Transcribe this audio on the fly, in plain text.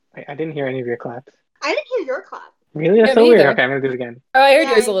I didn't hear any of your claps. I didn't hear your clap. Really? That's Yeah, so me weird. either. Okay, I'm gonna do it again. Oh, I heard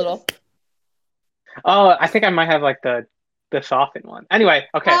Yeah, yours a I little. just. Oh, I think I might have like the softened one. Anyway,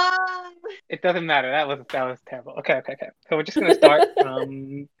 okay. Um, It doesn't matter. That was terrible. Okay. So we're just gonna start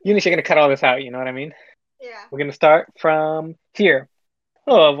from Eunice, you're gonna cut all this out, you know what I mean? yeah. We're gonna start from here.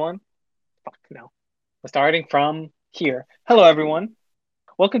 Hello everyone. Fuck no. We're starting from here. Hello everyone.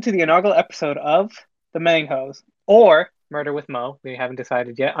 Welcome to the inaugural episode of The Manghos, or Murder with Mo. We haven't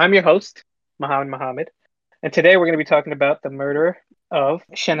decided yet. I'm your host, Mohammed, and today we're going to be talking about the murder of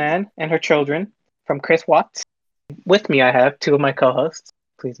Shanann and her children from Chris Watts. With me, I have two of my co-hosts.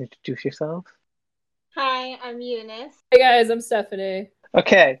 Please introduce yourselves. Hi, I'm Eunice. Hey guys, I'm Stephanie.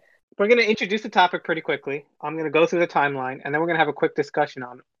 Okay, we're going to introduce the topic pretty quickly. I'm going to go through the timeline, and then we're going to have a quick discussion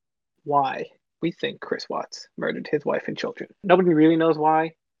on why we think Chris Watts murdered his wife and children. Nobody really knows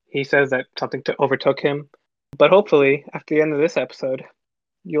why. He says that something overtook him. But hopefully, after the end of this episode,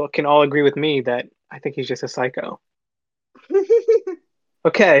 you can all agree with me that I think he's just a psycho.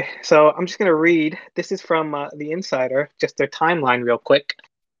 Okay, so I'm just going to read. This is from The Insider, just their timeline, real quick.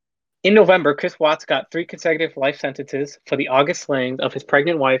 In November, Chris Watts got 3 consecutive life sentences for the August slayings of his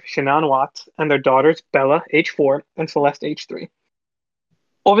pregnant wife, Shanann Watts, and their daughters, Bella, age 4, and Celeste, age 3.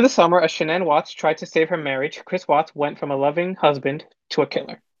 Over the summer, as Shanann Watts tried to save her marriage, Chris Watts went from a loving husband to a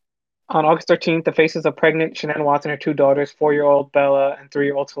killer. On August 13th, the faces of pregnant Shanann Watts and her 2 daughters, 4-year-old Bella and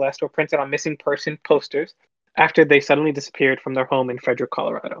 3-year-old Celeste, were printed on missing person posters after they suddenly disappeared from their home in Frederick,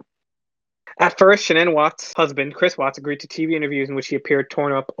 Colorado. At first, Shanann Watts' husband, Chris Watts, agreed to TV interviews in which he appeared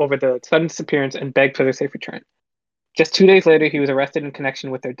torn up over the sudden disappearance and begged for their safe return. Just 2 days later, he was arrested in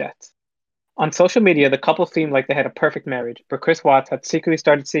connection with their deaths. On social media, the couple seemed like they had a perfect marriage, but Chris Watts had secretly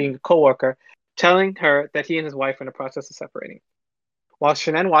started seeing a coworker telling her that he and his wife were in the process of separating. While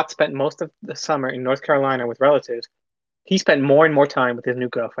Shanann Watts spent most of the summer in North Carolina with relatives, he spent more and more time with his new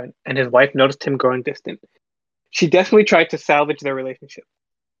girlfriend, and his wife noticed him growing distant. She desperately tried to salvage their relationship.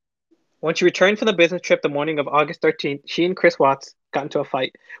 When she returned from the business trip the morning of August 13th, she and Chris Watts got into a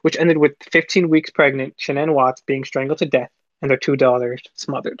fight, which ended with 15 weeks pregnant Shanann Watts being strangled to death and their 2 daughters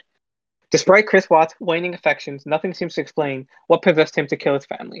smothered. Despite Chris Watts' waning affections, nothing seems to explain what possessed him to kill his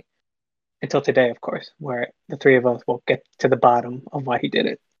family. Until today, of course, where the three of us will get to the bottom of why he did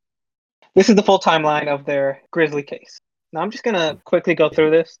it. This is the full timeline of their grisly case. Now I'm just going to quickly go through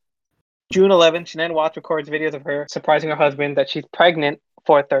this. June 11th, Shanann Watts records videos of her surprising her husband that she's pregnant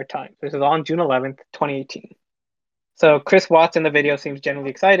for a third time. This is on June 11th, 2018. So Chris Watts in the video seems genuinely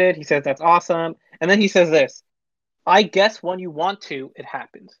excited. He says that's awesome. And then he says this, I guess when you want to, it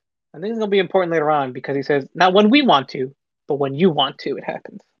happens. I think it's going to be important later on because he says, not when we want to, but when you want to, it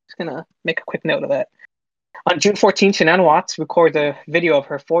happens. Just going to make a quick note of that. On June 14th, Shanann Watts records a video of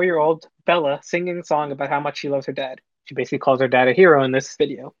her 4-year-old Bella singing a song about how much she loves her dad. She basically calls her dad a hero in this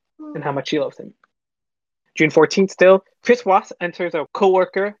video and how much she loves him. June 14th still, Chris Watts enters a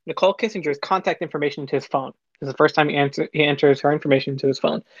co-worker, Nicole Kissinger's contact information into his phone. This is the first time he enters her information into his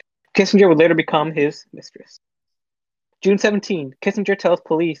phone. Kissinger would later become his mistress. June 17th, Kissinger tells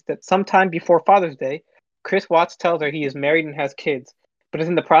police that sometime before Father's Day, Chris Watts tells her he is married and has kids, but is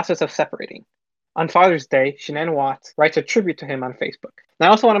in the process of separating. On Father's Day, Shanann Watts writes a tribute to him on Facebook. And I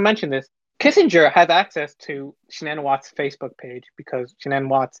also want to mention this. Kissinger has access to Shanann Watts' Facebook page because Shanann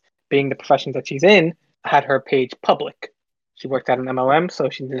Watts, being the profession that she's in, had her page public. She worked at an MLM, so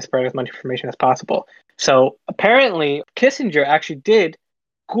she needed to spread as much information as possible. So apparently, Kissinger actually did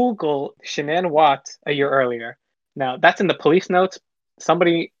Google Shanann Watts a year earlier. Now, that's in the police notes.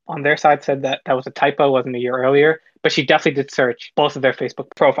 Somebody on their side said that that was a typo, wasn't a year earlier, but she definitely did search both of their Facebook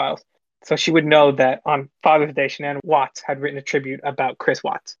profiles. So she would know that on Father's Day, Shanann Watts had written a tribute about Chris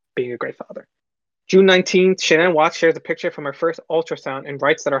Watts being a great father. June 19th, Shanann Watts shares a picture from her first ultrasound and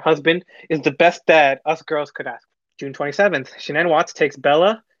writes that her husband is the best dad us girls could ask. June 27th, Shanann Watts takes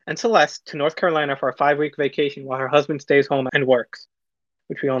Bella and Celeste to North Carolina for a 5-week vacation while her husband stays home and works,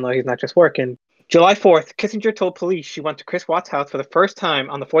 which we all know he's not just working. July 4th, Kissinger told police she went to Chris Watts' house for the first time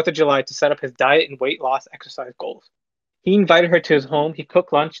on the 4th of July to set up his diet and weight loss exercise goals. He invited her to his home, he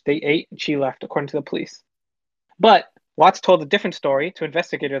cooked lunch, they ate, and she left, according to the police. But Watts told a different story to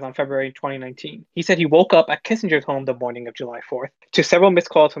investigators on February 2019. He said he woke up at Kissinger's home the morning of July 4th to several missed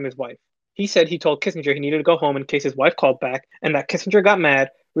calls from his wife. He said he told Kissinger he needed to go home in case his wife called back, and that Kissinger got mad,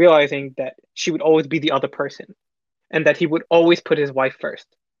 realizing that she would always be the other person, and that he would always put his wife first.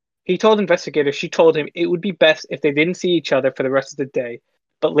 He told investigators she told him it would be best if they didn't see each other for the rest of the day,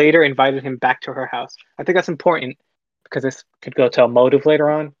 but later invited him back to her house. I think that's important because this could go to a motive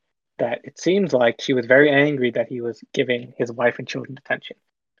later on, that it seems like she was very angry that he was giving his wife and children attention.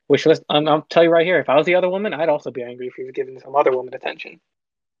 Which, I'll tell you right here, if I was the other woman, I'd also be angry if he was giving some other woman attention.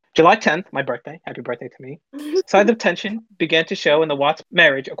 July 10th, my birthday, happy birthday to me, signs of tension began to show in the Watts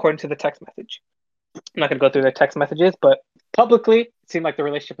marriage according to the text message. I'm not going to go through their text messages, but publicly, it seemed like the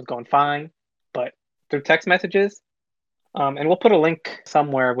relationship was going fine. But through text messages, and we'll put a link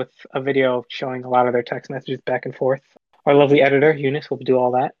somewhere with a video showing a lot of their text messages back and forth. Our lovely editor, Eunice, will do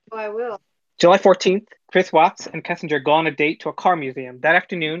all that. Oh, I will. July 14th, Chris Watts and Kessinger go on a date to a car museum. That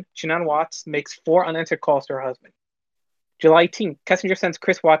afternoon, Shanann Watts makes 4 unanswered calls to her husband. July 18th, Kessinger sends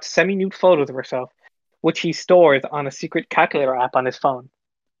Chris Watts semi-nude photos of herself, which he stores on a secret calculator app on his phone.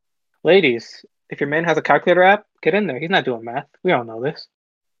 Ladies, if your man has a calculator app, get in there. He's not doing math. We all know this.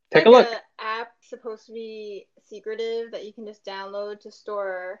 Take a look. An app supposed to be secretive that you can just download to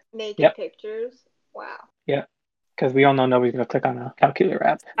store naked pictures. Wow. Yeah, because we all know nobody's going to click on a calculator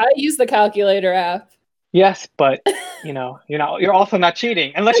app. I use the calculator app. Yes, but you're also not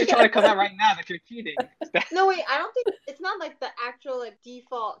cheating unless you're trying to come out right now that you're cheating. No, wait, I don't think it's not like the actual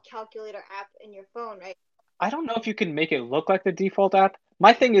default calculator app in your phone, right? I don't know if you can make it look like the default app.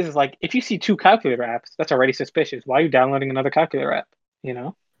 My thing is if you see 2 calculator apps, that's already suspicious. Why are you downloading another calculator app?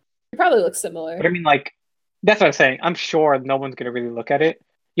 It probably looks similar. But I mean, that's what I'm saying. I'm sure no one's going to really look at it.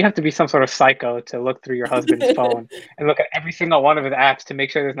 You have to be some sort of psycho to look through your husband's phone and look at every single one of his apps to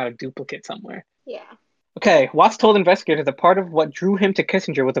make sure there's not a duplicate somewhere. Yeah. Okay, Watts told investigators that part of what drew him to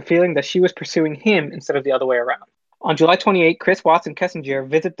Kessinger was the feeling that she was pursuing him instead of the other way around. On July 28, Chris Watts and Kessinger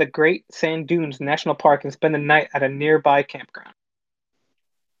visit the Great Sand Dunes National Park and spend the night at a nearby campground.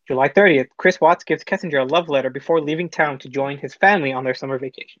 July 30th, Chris Watts gives Kessinger a love letter before leaving town to join his family on their summer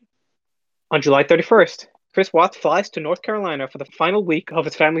vacation. On July 31st, Chris Watts flies to North Carolina for the final week of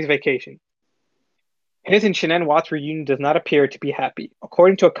his family's vacation. His and Shanann Watts' reunion does not appear to be happy,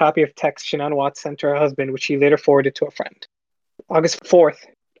 according to a copy of text Shanann Watts sent to her husband, which she later forwarded to a friend. August 4th,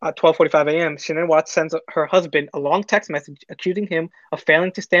 at 12:45 a.m., Shanann Watts sends her husband a long text message accusing him of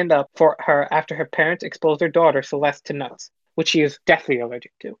failing to stand up for her after her parents exposed their daughter, Celeste, to nuts, which she is deathly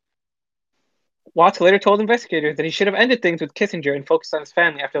allergic to. Watts later told investigators that he should have ended things with Kessinger and focused on his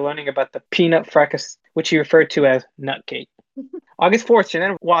family after learning about the peanut fracas, which he referred to as Nutgate. August 4th,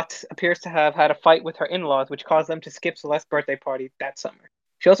 Shanann Watts appears to have had a fight with her in-laws, which caused them to skip Celeste's birthday party that summer.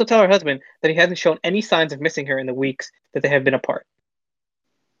 She also told her husband that he hasn't shown any signs of missing her in the weeks that they have been apart.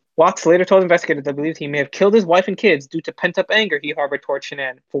 Watts later told investigators that believes he may have killed his wife and kids due to pent-up anger he harbored towards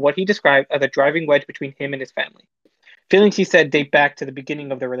Shanann for what he described as a driving wedge between him and his family. Feelings, he said, date back to the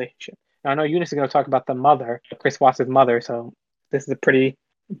beginning of their relationship. Now, I know Eunice is going to talk about the mother, Chris Watts' mother, so this is a pretty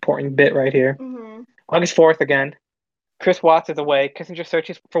important bit right here. Mm-hmm. August 4th, again, Chris Watts is away. Kessinger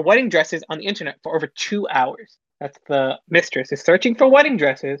searches for wedding dresses on the internet for over 2 hours. That's the mistress is searching for wedding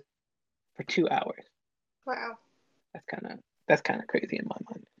dresses for 2 hours. Wow. That's kind of crazy in my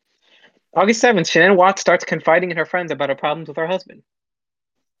mind. August 7th, Shanann Watts starts confiding in her friends about her problems with her husband.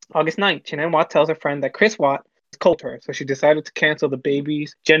 August 9th, Shanann Watts tells her friend that Chris Watts is cold to her, so she decided to cancel the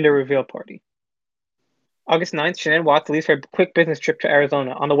baby's gender reveal party. August 9th, Shanann Watts leaves for a quick business trip to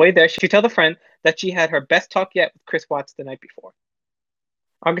Arizona. On the way there, she tells a friend that she had her best talk yet with Chris Watts the night before.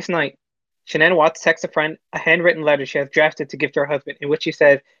 August 9th, Shanann Watts texts a friend a handwritten letter she has drafted to give to her husband, in which she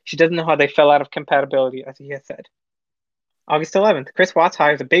says she doesn't know how they fell out of compatibility, as he has said. August 11th, Chris Watts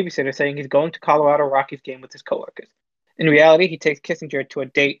hires a babysitter saying he's going to Colorado Rockies game with his coworkers. In reality, he takes Kessinger to a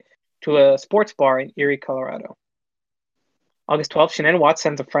date to a sports bar in Erie, Colorado. August 12th, Shanann Watts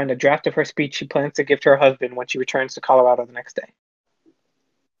sends a friend a draft of her speech she plans to give to her husband when she returns to Colorado the next day.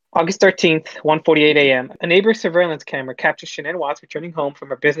 August 13th, 1:48 a.m., a neighbor's surveillance camera captures Shanann Watts returning home from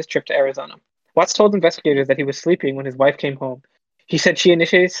her business trip to Arizona. Watts told investigators that he was sleeping when his wife came home. He said she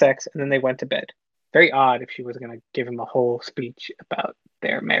initiated sex and then they went to bed. Very odd if she was going to give him a whole speech about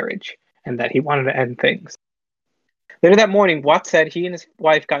their marriage and that he wanted to end things. Later that morning, Watts said he and his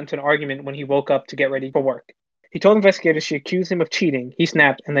wife got into an argument when he woke up to get ready for work. He told investigators she accused him of cheating. He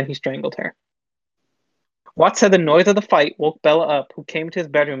snapped and then he strangled her. Watts said the noise of the fight woke Bella up, who came to his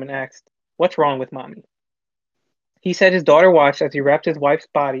bedroom and asked, "What's wrong with mommy?" He said his daughter watched as he wrapped his wife's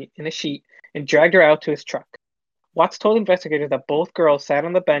body in a sheet and dragged her out to his truck. Watts told investigators that both girls sat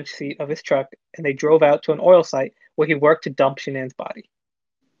on the bench seat of his truck and they drove out to an oil site where he worked to dump Shanann's body.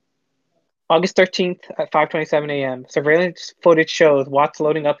 August 13th at 5:27 a.m., surveillance footage shows Watts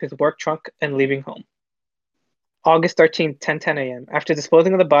loading up his work trunk and leaving home. August 13th, 10:10 a.m., after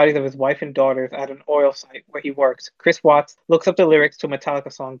disposing of the bodies of his wife and daughters at an oil site where he works, Chris Watts looks up the lyrics to a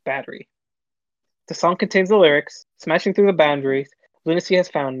Metallica song, Battery. The song contains the lyrics, "Smashing through the boundaries, lunacy has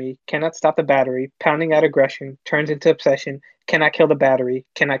found me, cannot stop the battery, pounding out aggression, turns into obsession, cannot kill the battery,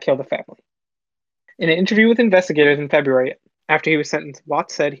 cannot kill the family." In an interview with investigators in February, after he was sentenced,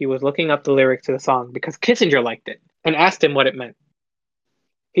 Watts said he was looking up the lyrics to the song because Kessinger liked it and asked him what it meant.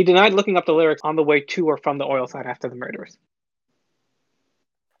 He denied looking up the lyrics on the way to or from the oil site after the murders.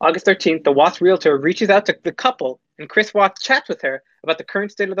 August 13th, the Watts realtor reaches out to the couple, and Chris Watts chats with her about the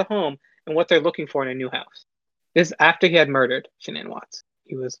current state of the home and what they're looking for in a new house. This is after he had murdered Shanann Watts.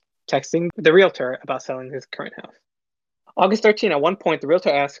 He was texting the realtor about selling his current house. August 13th, at one point, the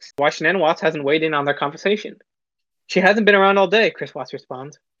realtor asks why Shanann Watts hasn't weighed in on their conversation. She hasn't been around all day, Chris Watts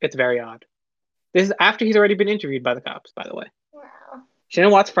responds. It's very odd. This is after he's already been interviewed by the cops, by the way. Wow.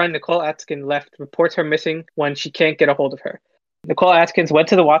 Shanann Watts' friend Nicole Atkins left reports her missing when she can't get a hold of her. Nicole Atkins went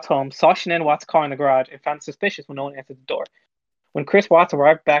to the Watts home, saw Shanann Watts' car in the garage, and found it suspicious when no one answered the door. When Chris Watts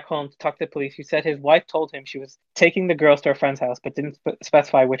arrived back home to talk to the police, he said his wife told him she was taking the girls to a friend's house, but didn't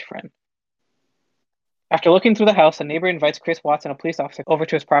specify which friend. After looking through the house, a neighbor invites Chris Watts and a police officer over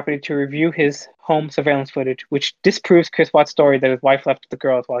to his property to review his home surveillance footage, which disproves Chris Watts' story that his wife left with the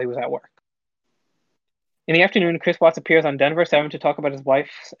girls while he was at work. In the afternoon, Chris Watts appears on Denver 7 to talk about his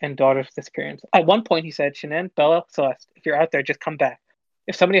wife's and daughter's disappearance. At one point, he said, Shanann, Bella, Celeste, if you're out there, just come back.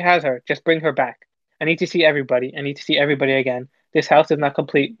 If somebody has her, just bring her back. I need to see everybody. I need to see everybody again. This house is not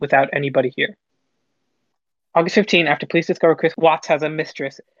complete without anybody here. August 15, after police discover Chris Watts has a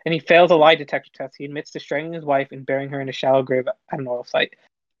mistress and he fails a lie detector test, he admits to strangling his wife and burying her in a shallow grave at an oil site.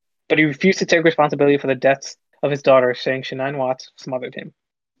 But he refused to take responsibility for the deaths of his daughter, saying Shanann Watts smothered him.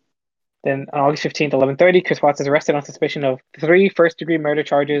 Then on August 15th, 11:30, Chris Watts is arrested on suspicion of 3 first-degree murder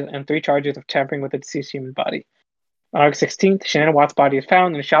charges and 3 charges of tampering with a deceased human body. On August 16th, Shanann Watts' body is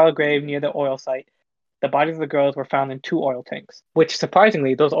found in a shallow grave near the oil site. The bodies of the girls were found in 2 oil tanks, which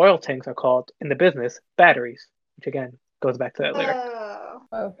surprisingly, those oil tanks are called, in the business, batteries, which again goes back to that lyric.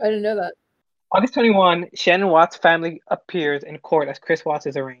 Oh, I didn't know that. August 21, Shanann Watts' family appears in court as Chris Watts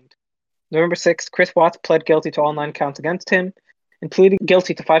is arraigned. November 6th, Chris Watts pled guilty to all 9 counts against him. In pleading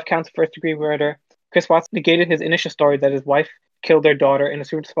guilty to 5 counts of first-degree murder, Chris Watts negated his initial story that his wife killed their daughter and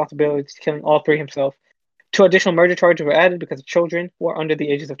assumed responsibility for killing all 3 himself. 2 additional murder charges were added because the children were under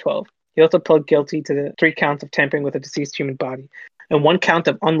the ages of 12. He also pled guilty to the 3 counts of tampering with a deceased human body and 1 count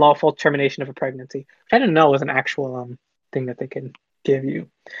of unlawful termination of a pregnancy, which I didn't know was an actual thing that they can give you.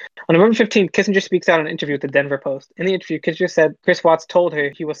 On November 15th, Kissinger speaks out in an interview with the Denver Post. In the interview, Kissinger said Chris Watts told her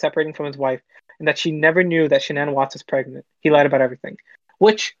he was separating from his wife and that she never knew that Shanann Watts was pregnant. He lied about everything.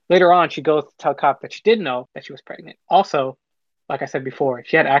 Which, later on, she goes to tell cops that she did know that she was pregnant. Also, like I said before,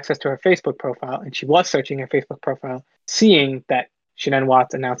 she had access to her Facebook profile, and she was searching her Facebook profile, seeing that Shanann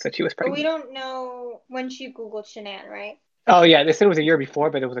Watts announced that she was pregnant. But we don't know when she Googled Shanann, right? Oh, yeah, they said it was a year before,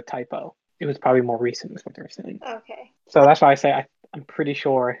 but it was a typo. It was probably more recent, is what they were saying. Okay. So that's why I say I'm pretty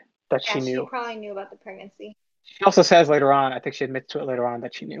sure that she knew. She probably knew about the pregnancy. She also says later on, I think she admits to it later on,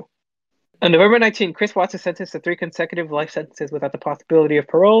 that she knew. On November 19, Chris Watts is sentenced to 3 consecutive life sentences without the possibility of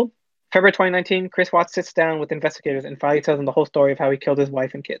parole. February 2019, Chris Watts sits down with investigators and finally tells them the whole story of how he killed his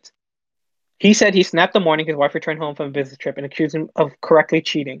wife and kids. He said he snapped the morning his wife returned home from a business trip and accused him of correctly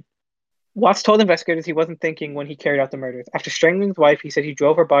cheating. Watts told investigators he wasn't thinking when he carried out the murders. After strangling his wife, he said he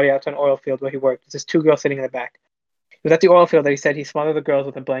drove her body out to an oil field where he worked with his 2 girls sitting in the back. It was at the oil field that he said he smothered the girls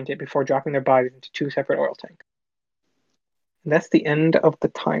with a blanket before dropping their bodies into 2 separate oil tanks. And that's the end of the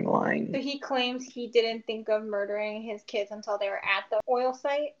timeline. So he claims he didn't think of murdering his kids until they were at the oil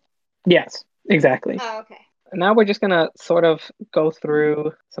site? Yes, exactly. Oh, okay. Now we're just going to sort of go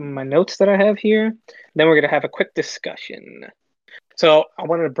through some of my notes that I have here. Then we're going to have a quick discussion. So I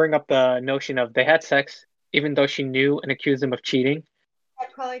wanted to bring up the notion of they had sex even though she knew and accused him of cheating.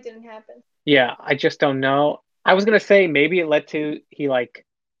 That probably didn't happen. Yeah, I just don't know. I was going to say maybe it led to he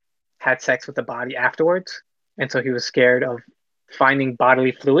had sex with the body afterwards. And so he was scared of finding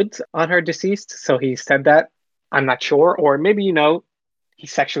bodily fluids on her deceased. So he said that. I'm not sure. Or maybe, he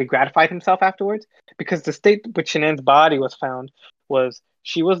sexually gratified himself afterwards. Because the state which Shanann's body was found was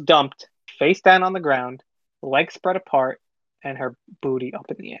she was dumped face down on the ground, legs spread apart, and her booty up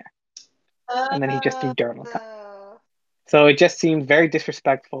in the air. And then he just threw dirt on top. So it just seemed very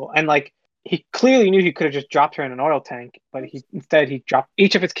disrespectful. And he clearly knew he could have just dropped her in an oil tank, but instead he dropped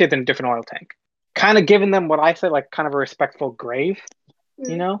each of his kids in a different oil tank. Kind of giving them what I said, kind of a respectful grave,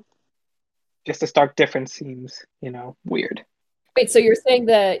 Just a stark difference seems, weird. Wait, so you're saying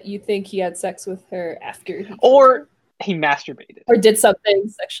that you think he had sex with her after he he masturbated. Or did something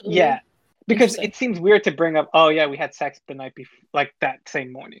sexually? Yeah. Because it seems weird to bring up, oh yeah, we had sex the night before, that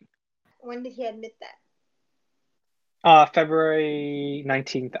same morning. When did he admit that? February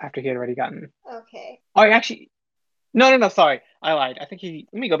 19th, after he had already gotten. Okay. Oh, actually, no, sorry. I lied. I think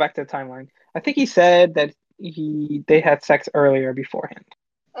let me go back to the timeline. I think he said that they had sex earlier beforehand.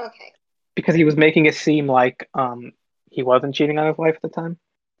 Okay. Because he was making it seem like he wasn't cheating on his wife at the time.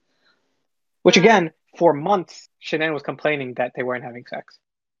 Which again, for months, Shanann was complaining that they weren't having sex.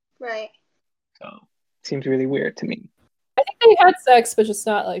 Right. So it seems really weird to me. I think they had sex, but just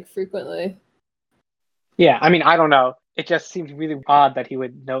not like frequently. Yeah, I mean, I don't know. It just seems really odd that he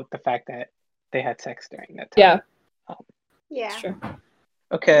would note the fact that they had sex during that time. Yeah. Yeah. Sure.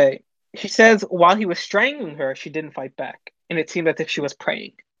 Okay. She says while he was strangling her, she didn't fight back, and it seemed as if she was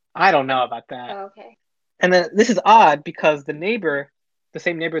praying. I don't know about that. Oh, okay. And then this is odd because the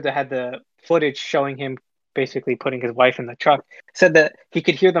same neighbor that had the footage showing him basically putting his wife in the truck, said that he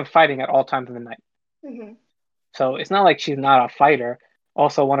could hear them fighting at all times of the night. Mm-hmm. So it's not like she's not a fighter.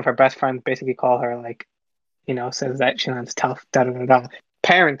 Also, one of her best friends basically called her like, says that Shannon's tough, da da da da.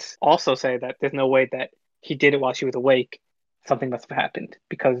 Parents also say that there's no way that he did it while she was awake. Something must have happened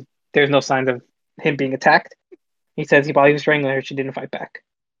because there's no signs of him being attacked. He says while he was strangling her, she didn't fight back.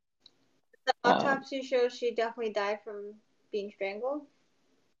 The autopsy shows she definitely died from being strangled.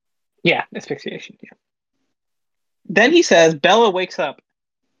 Yeah, asphyxiation. Yeah. Then he says Bella wakes up,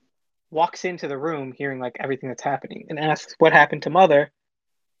 walks into the room, hearing like everything that's happening, and asks what happened to Mother.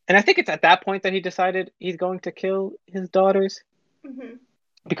 And I think it's at that point that he decided he's going to kill his daughters. Mm-hmm.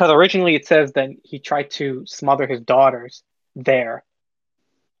 Because originally it says that he tried to smother his daughters there,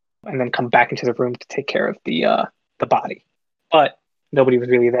 and then come back into the room to take care of the body. But nobody was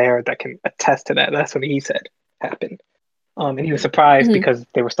really there that can attest to that. That's what he said happened. And he was surprised because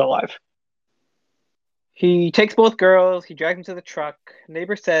they were still alive. He takes both girls, he drags them to the truck.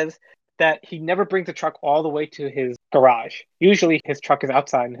 Neighbor says that he never brings the truck all the way to his garage. Usually his truck is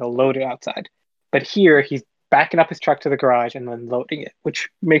outside and he'll load it outside. But here he's backing up his truck to the garage and then loading it, which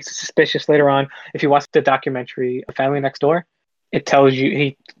makes it suspicious later on. If you watch the documentary A Family Next Door, it tells you,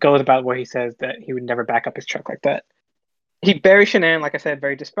 he goes about where he says that he would never back up his truck like that. He buries Shanann, like I said,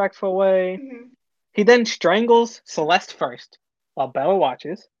 very disrespectful way. Mm-hmm. He then strangles Celeste first while Bella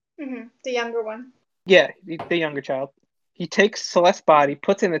watches. Mm-hmm. The younger one. Yeah, the younger child. He takes Celeste's body,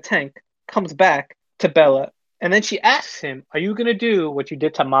 puts it in the tank, comes back to Bella, and then she asks him, "Are you going to do what you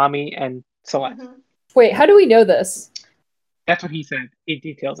did to Mommy and Celeste?" Mm-hmm. Wait, how do we know this? That's what he said. He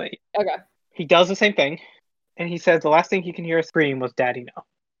details it. Okay. He does the same thing, and he says the last thing he can hear her scream was "Daddy, no."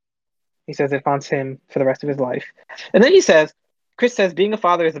 He says it haunts him for the rest of his life. And then he says, Chris says, being a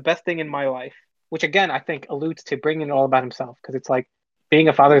father is the best thing in my life, which again, I think alludes to bringing it all about himself, because it's like being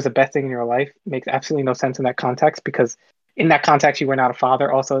a father is the best thing in your life makes absolutely no sense in that context, because in that context, you were not a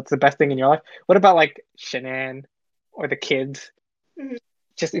father. Also, it's the best thing in your life. What about like Shanann or the kids? Mm-hmm.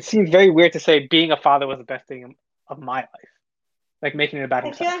 Just, it seems very weird to say being a father was the best thing of my life. Like making it about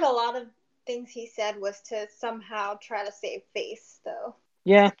himself. I feel like a lot of things he said was to somehow try to save face, though.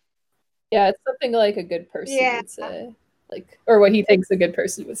 Yeah. Yeah, it's something like a good person would say. Like, or what he thinks a good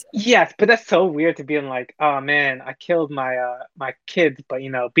person would say. Yes, but that's so weird to be like, oh man, I killed my my kids, but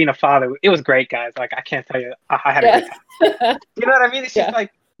being a father, it was great, guys. Like I can't tell you, I had a great time. You know what I mean? It's just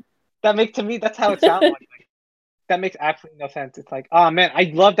like that makes to me that's how it sounds like. That makes absolutely no sense. It's like, oh man,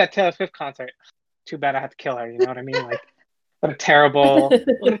 I love that Taylor Swift concert. Too bad I had to kill her. You know what I mean? Like, what a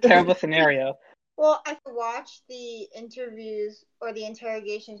terrible scenario. Well, I watched the interviews or the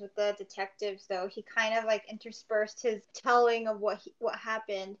interrogations with the detectives, though. He kind of like interspersed his telling of what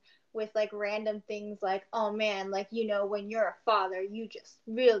happened with like random things like, oh man, like, when you're a father, you just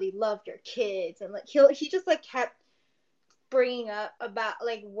really loved your kids. And like, he just like kept bringing up about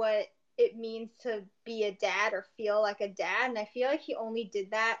like what it means to be a dad or feel like a dad. And I feel like he only did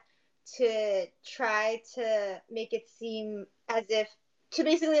that to try to make it seem as if to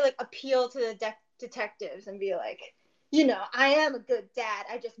basically like appeal to the detectives and be like, I am a good dad.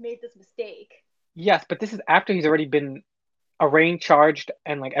 I just made this mistake. Yes, but this is after he's already been arraigned, charged,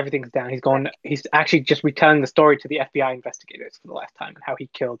 and like everything's down. He's actually just retelling the story to the FBI investigators for the last time and how he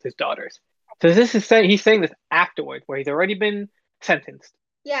killed his daughters. So he's saying this afterwards, where he's already been sentenced.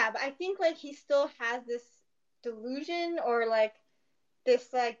 Yeah, but I think like he still has this delusion or like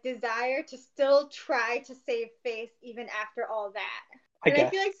this like desire to still try to save face even after all that. And I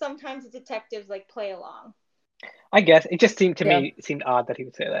feel like sometimes the detectives like play along. I guess it just seemed to me odd that he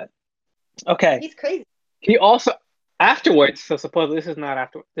would say that. Okay. He's crazy. He also afterwards, so supposedly this is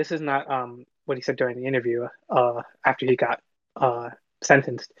not what he said during the interview after he got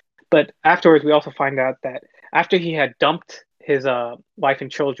sentenced. But afterwards we also find out that after he had dumped his wife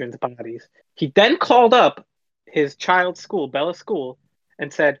and children's bodies, he then called up his child's school, Bella's school,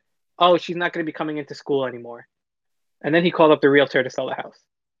 and said, "Oh, she's not going to be coming into school anymore." And then he called up the realtor to sell the house,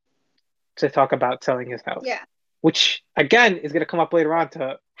 to talk about selling his house. Yeah. Which again is going to come up later on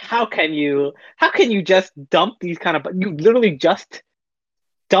to how can you just dump these kind of, you literally just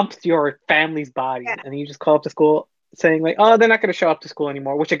dumped your family's bodies and you just call up the school saying like, oh, they're not going to show up to school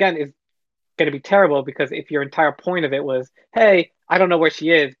anymore, which again is going to be terrible, because if your entire point of it was, hey, I don't know where she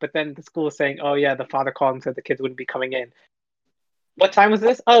is. But then the school is saying, oh yeah, the father called and said the kids wouldn't be coming in. What time was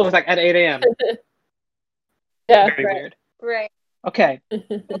this? Oh, it was like at 8 a.m. Yeah, Very weird. Right. Okay.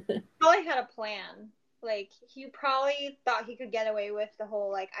 Probably had a plan. Like he probably thought he could get away with the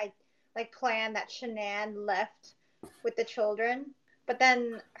whole plan that Shanann left with the children, but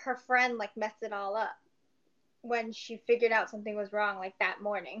then her friend like messed it all up when she figured out something was wrong like that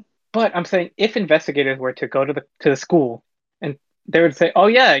morning. But I'm saying if investigators were to go to the school and they would say, oh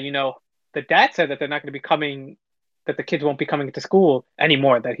yeah, the dad said that they're not going to be coming, that the kids won't be coming to school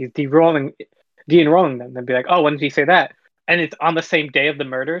anymore, that he's de-enrolling them. They'd be like, oh, when did he say that? And it's on the same day of the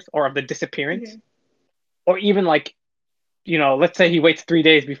murders or of the disappearance, or even like, let's say he waits 3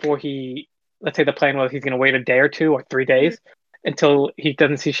 days before let's say the plan was he's going to wait a day or 2 or 3 days until he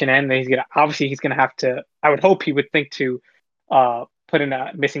doesn't see Shanann. Then he's going to have to. I would hope he would think to put in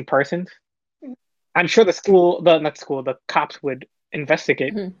a missing persons. I'm sure the cops would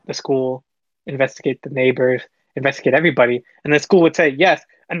investigate the school, investigate the neighbors, investigate everybody, and the school would say yes,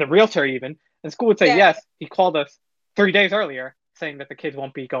 and the realtor even, and the school would say yes, he called us 3 days earlier saying that the kids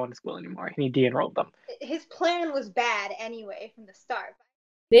won't be going to school anymore, and he de-enrolled them. His plan was bad anyway from the start.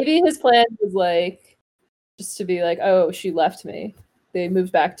 Maybe his plan was like just to be like, oh, she left me. They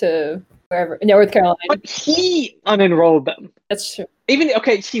moved back to wherever, North Carolina. But he unenrolled them. That's true.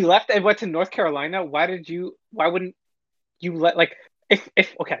 She left and went to North Carolina. Why wouldn't you let, like,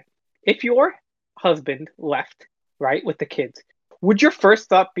 if your husband left, right, with the kids, would your first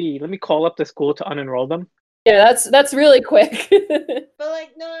thought be, let me call up the school to unenroll them? Yeah, that's really quick. But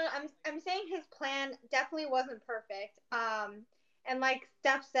like, no, I'm saying his plan definitely wasn't perfect. And like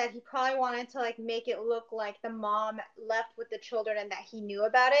Steph said, he probably wanted to like make it look like the mom left with the children and that he knew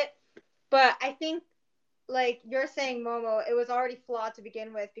about it. But I think, like you're saying, Momo, it was already flawed to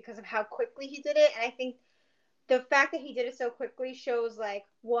begin with because of how quickly he did it. And I think the fact that he did it so quickly shows, like,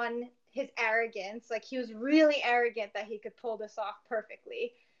 one, his arrogance. Like, he was really arrogant that he could pull this off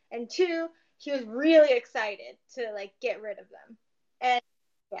perfectly. And 2, he was really excited to, like, get rid of them. And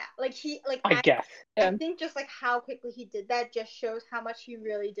yeah, like I think just like how quickly he did that just shows how much he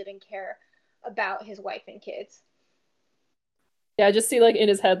really didn't care about his wife and kids. Yeah, I just see like in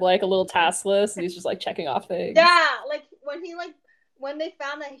his head like a little task list, and he's just like checking off things. Yeah, like when they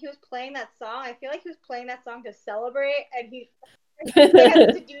found that he was playing that song, I feel like he was playing that song to celebrate, and they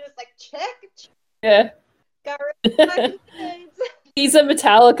had to do this like check. Yeah. Got rid of my kids. He's a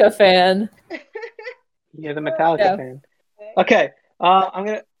Metallica fan. You're the Metallica fan. Okay. I'm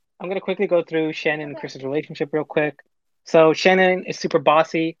gonna quickly go through Shannon and Chris's relationship real quick. So Shannon is super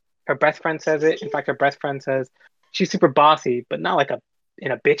bossy. Her best friend says it. In fact, her best friend says she's super bossy, but not like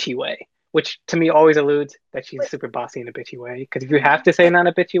in a bitchy way, which to me always alludes that she's super bossy in a bitchy way. Because if you have to say not in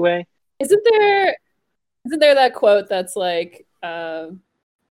a bitchy way, isn't there that quote that's like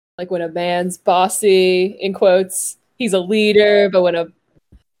when a man's bossy, in quotes, he's a leader, but when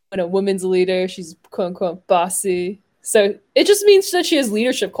a woman's a leader, she's quote unquote bossy. So it just means that she has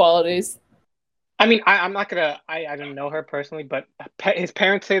leadership qualities. I mean, I'm not gonna. I don't know her personally, but his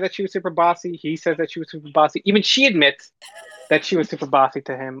parents say that she was super bossy. He says that she was super bossy. Even she admits that she was super bossy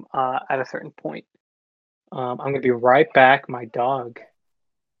to him at a certain point. I'm gonna be right back. My dog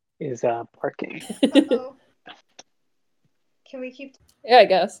is barking. Uh-oh. Can we keep? Yeah, I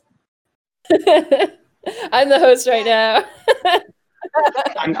guess. I'm the host right now.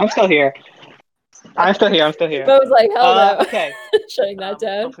 I'm still here. I'm still here. Bo was like, hell no. Okay. Shutting that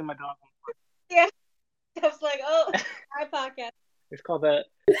down. Hopefully my dog. Yeah. I was like, oh, my podcast. It's called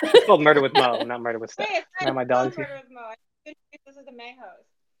Murder with Mo, not Murder with Steph. Wait, now my dog's here. Murder with Mo. This is the main host.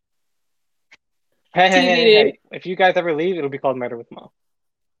 Hey. If you guys ever leave, it'll be called Murder with Mo.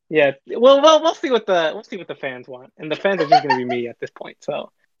 Yeah. Well, we'll see what the fans want, and the fans are just gonna be me at this point.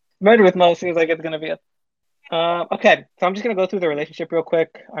 So, Murder with Mo seems like it's gonna be a. Okay, so I'm just gonna go through the relationship real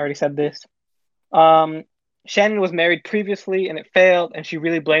quick. I already said this. Shannon was married previously, and it failed, and she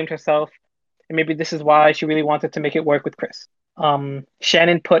really blamed herself. And maybe this is why she really wanted to make it work with Chris.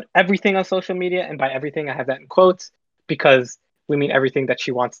 Shannon put everything on social media, and by everything, I have that in quotes, because we mean everything that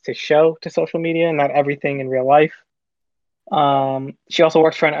she wants to show to social media, not everything in real life. She also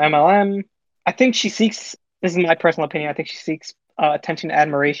works for an MLM. I think she seeks, this is my personal opinion, I think she seeks attention and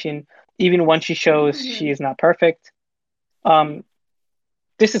admiration, even when she shows she is not perfect.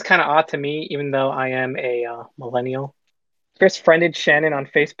 This is kind of odd to me, even though I am a millennial. Chris friended Shannon on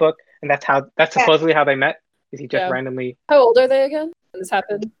Facebook, and that's supposedly how they met. Is he just randomly? How old are they again when this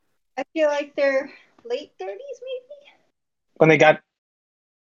happened? I feel like they're late 30s, maybe. When they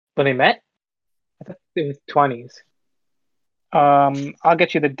met, I thought it was 20s. I'll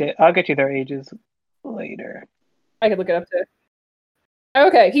get you their ages later. I could look it up too.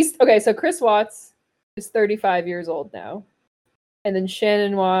 Okay, so Chris Watts is 35 years old now. And then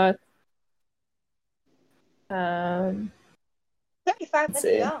Shannon Watts 35, that's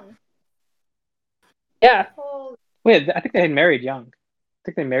see. young. Yeah. Holy. Wait, I think they had married young. I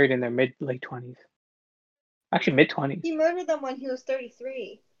think they married in their late 20s. Actually, mid 20s. He murdered them when he was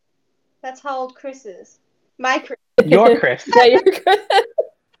 33. That's how old Chris is. My Chris. Your Chris. Yeah, you're Chris.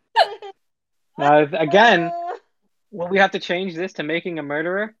 Again, will we have to change this to making a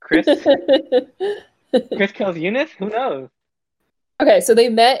murderer? Chris kills Eunice? Who knows? Okay, so they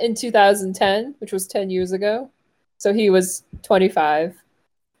met in 2010, which was 10 years ago. So he was 25.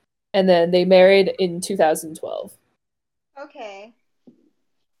 And then they married in 2012. Okay.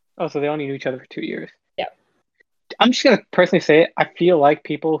 Oh, so they only knew each other for 2 years. Yeah. I'm just going to personally say it. I feel like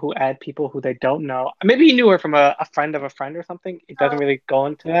people who add people who they don't know, maybe he knew her from a friend of a friend or something. It doesn't really go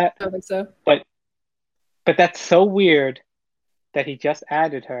into that. I don't think so. But that's so weird that he just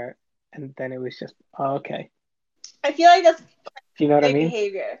added her and then it was just, oh, okay. I feel like that's Do you know what I mean?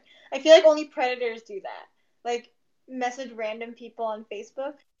 behavior. I feel like only predators do that. Like, message random people on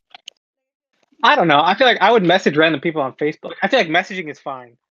Facebook. I don't know. I feel like I would message random people on Facebook. I feel like messaging is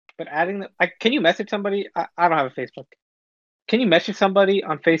fine. But adding them, can you message somebody? I don't have a Facebook. Can you message somebody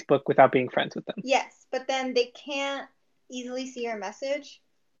on Facebook without being friends with them? Yes, but then they can't easily see your message.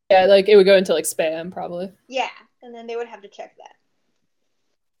 Yeah, like it would go into like spam probably. Yeah, and then they would have to check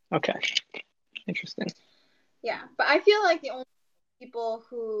that. Okay. Interesting. Yeah, but I feel like the only people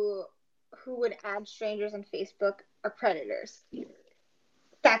who would add strangers on Facebook are predators.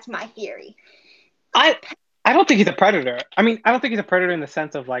 That's my theory. I don't think he's a predator. I mean, I don't think he's a predator in the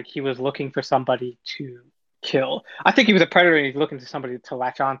sense of like he was looking for somebody to kill. I think he was a predator and he's looking for somebody to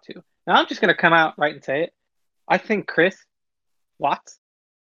latch onto. Now I'm just gonna come out right and say it. I think Chris Watts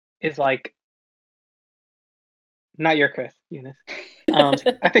is like not your Chris, Eunice.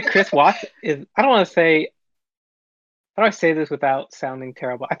 I think Chris Watts is. I don't want to say. How do I say this without sounding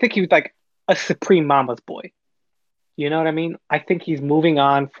terrible? I think he was like a supreme mama's boy. You know what I mean? I think he's moving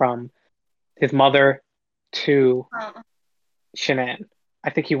on from his mother to Shanann. I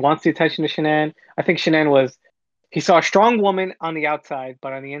think he wants the attention of Shanann. I think Shanann he saw a strong woman on the outside,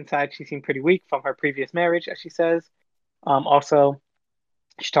 but on the inside, she seemed pretty weak from her previous marriage, as she says. Also,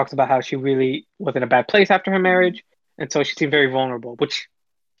 she talks about how she really was in a bad place after her marriage, and so she seemed very vulnerable, which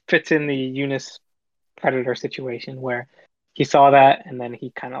fits in the Eunice predator situation where he saw that and then he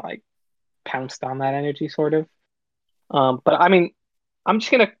kind of like pounced on that energy, sort of. But I mean, I'm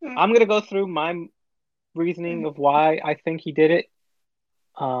gonna go through my reasoning of why I think he did it.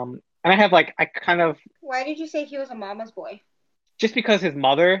 And I have Why did you say he was a mama's boy? Just because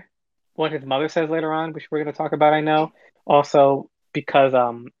what his mother says later on, which we're gonna talk about, I know. Also because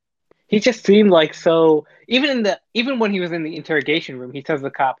he just seemed like so even when he was in the interrogation room, he tells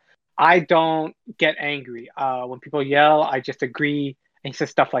the cop, I don't get angry. When people yell, I just agree, and he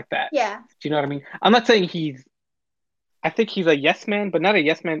says stuff like that. Yeah. Do you know what I mean? I'm not saying I think he's a yes man, but not a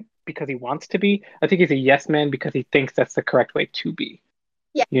yes man because he wants to be. I think he's a yes man because he thinks that's the correct way to be.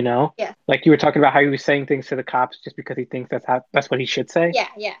 Yeah. You know? Yeah. Like you were talking about how he was saying things to the cops just because he thinks that's what he should say. Yeah,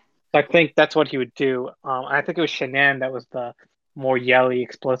 yeah. So I think that's what he would do. I think it was Shanann that was the more yelly,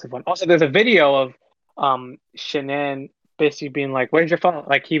 explosive one. Also, there's a video of Shanann basically being like, "Where's your phone?"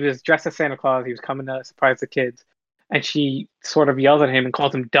 Like he was dressed as Santa Claus. He was coming to surprise the kids, and she sort of yells at him and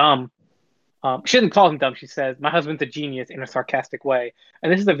calls him dumb. She doesn't call him dumb. She says, "My husband's a genius," in a sarcastic way.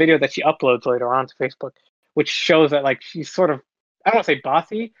 And this is a video that she uploads later on to Facebook, which shows that like she's sort of, I don't want to say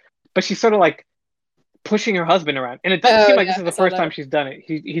bossy, but she's sort of like pushing her husband around. And it doesn't seem like this is the first time she's done it.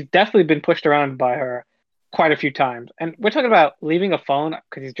 He's definitely been pushed around by her quite a few times. And we're talking about leaving a phone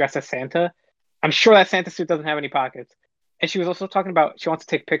because he's dressed as Santa. I'm sure that Santa suit doesn't have any pockets. And she was also talking about she wants to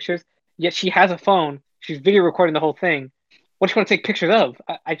take pictures, yet she has a phone. She's video recording the whole thing. What do you want to take pictures of?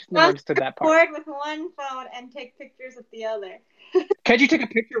 I just never understood that part. Record with one phone and take pictures with the other. Can't you take a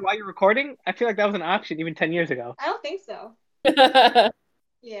picture while you're recording? I feel like that was an option even 10 years ago. I don't think so.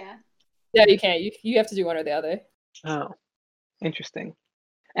 Yeah. Yeah, you can't. You have to do one or the other. Oh, interesting.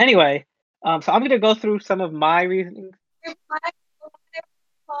 Anyway, so I'm going to go through some of my reasonings. Why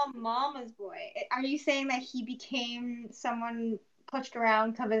call mama's boy? Are you saying that he became someone pushed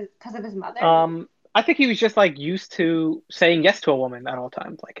around because of his mother? I think he was just like used to saying yes to a woman at all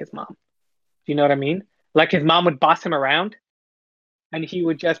times, like his mom. Do you know what I mean? Like his mom would boss him around, and he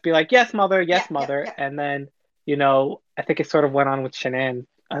would just be like, "Yes, mother, yes, mother," yeah. And then I think it sort of went on with Shanann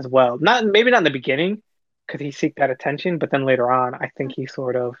as well. Maybe not in the beginning because he seeked that attention, but then later on, I think he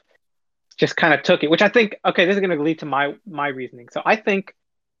sort of just kind of took it. Which I think, okay, this is going to lead to my reasoning. So I think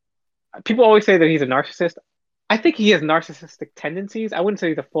people always say that he's a narcissist. I think he has narcissistic tendencies. I wouldn't say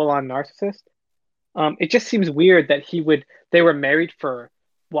he's a full-on narcissist. It just seems weird that they were married for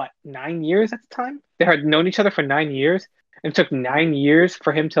what, 9 years at the time? They had known each other for 9 years, and it took 9 years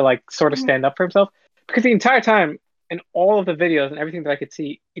for him to like sort of stand up for himself. Because the entire time, in all of the videos and everything that I could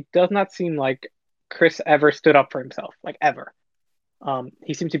see, it does not seem like Chris ever stood up for himself, like ever.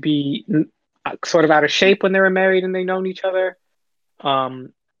 He seemed to be sort of out of shape when they were married and they known each other.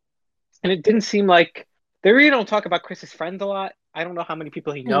 And it didn't seem like they really don't talk about Chris's friends a lot. I don't know how many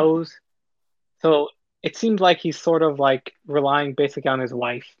people he knows. So it seems like he's sort of like relying basically on his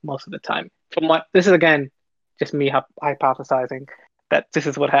wife most of the time. From what this is again, just me hypothesizing that this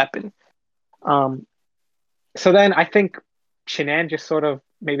is what happened. So then I think Shanann just sort of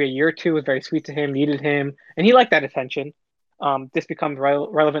maybe a year or two was very sweet to him, needed him, and he liked that attention. This becomes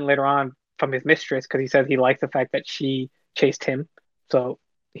relevant later on from his mistress because he says he likes the fact that she chased him, so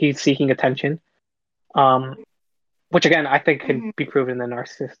he's seeking attention. Which again I think can be proven in the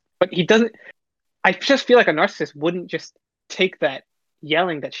narcissist, but he doesn't. I just feel like a narcissist wouldn't just take that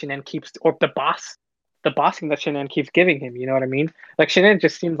yelling that Shanann keeps, or the bossing that Shanann keeps giving him. You know what I mean? Like Shanann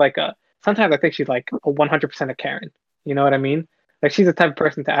just seems like sometimes I think she's like a 100% a Karen. You know what I mean? Like she's the type of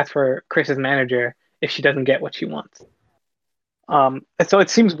person to ask for Chris's manager if she doesn't get what she wants. And so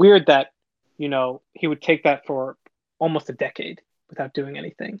it seems weird that, he would take that for almost a decade without doing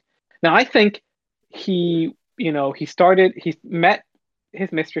anything. Now I think he met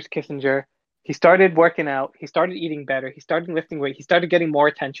his mistress Kissinger. He started working out. He started eating better. He started lifting weight. He started getting more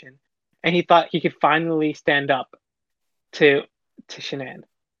attention, and he thought he could finally stand up to Shanann.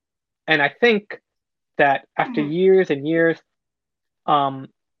 And I think that after years and years,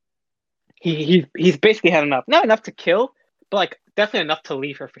 he's basically had enough. Not enough to kill, but like definitely enough to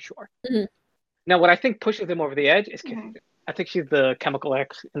leave her for sure. Mm-hmm. Now, what I think pushes him over the edge is Kissinger. I think she's the chemical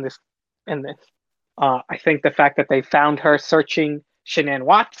X in this. I think the fact that they found her searching Shanann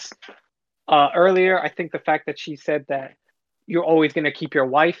Watts earlier. I think the fact that she said that you're always going to keep your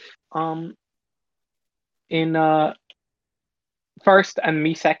wife in first and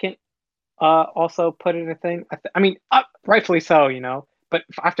me second. Also put in a thing. I mean, rightfully so, But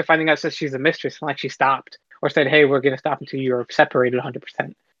after finding out that she's a mistress, like she stopped or said, "Hey, we're going to stop until you're separated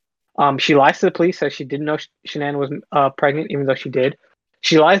 100%." She lies to the police, says she didn't know Shanann was pregnant, even though she did.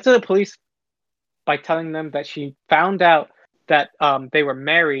 She lies to the police by telling them that she found out that they were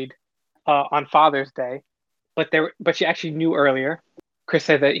married on Father's Day, but she actually knew earlier. Chris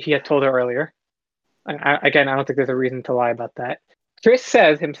said that he had told her earlier. I don't think there's a reason to lie about that. Chris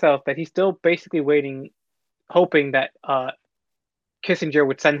says himself that he's still basically waiting, hoping that Kissinger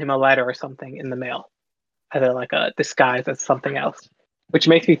would send him a letter or something in the mail, either like a disguise as something else, which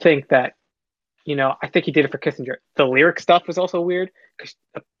makes me think that, I think he did it for Kissinger. The lyric stuff was also weird because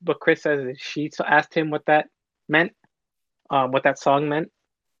what Chris says is she asked him what that meant, what that song meant.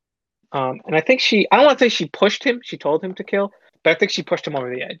 And I think I don't want to say she pushed him, she told him to kill, but I think she pushed him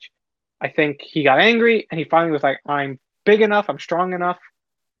over the edge. I think he got angry and he finally was like, I'm big enough, I'm strong enough,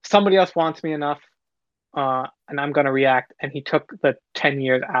 somebody else wants me enough, and I'm going to react. And he took the 10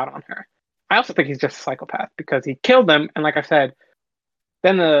 years out on her. I also think he's just a psychopath because he killed them. And like I said,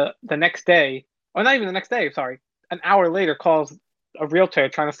 then the next day, or not even the next day, sorry, an hour later calls a realtor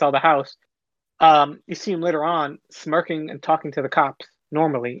trying to sell the house. You see him later on smirking and talking to the cops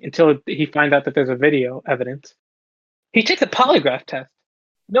normally until he finds out that there's a video evidence. He takes a polygraph test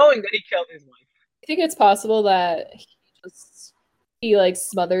knowing that he killed his wife. I think it's possible that he like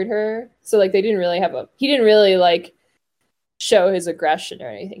smothered her. So like he didn't really like show his aggression or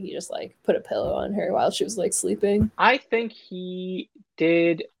anything. He just like put a pillow on her while she was like sleeping. I think he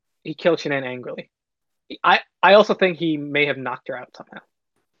killed Shanann angrily. I also think he may have knocked her out somehow.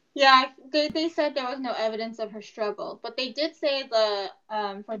 Yeah, they said there was no evidence of her struggle, but they did say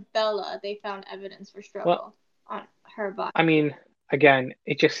for Bella they found evidence for struggle on her body. I mean, again,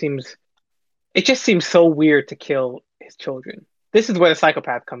 it just seems so weird to kill his children. This is where the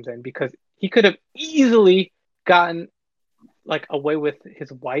psychopath comes in because he could have easily gotten like away with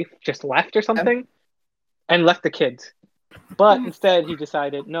his wife, just left or something, and left the kids. But instead, he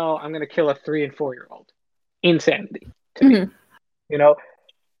decided, no, I'm going to kill a 3 and 4-year-old. Insanity to me.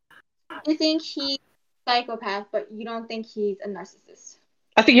 You think he's a psychopath, but you don't think he's a narcissist?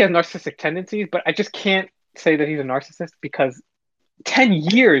 I think he has narcissistic tendencies, but I just can't say that he's a narcissist because 10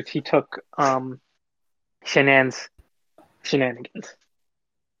 years he took Shanann's shenanigans.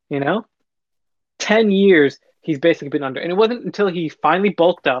 10 years he's basically been under. And it wasn't until he finally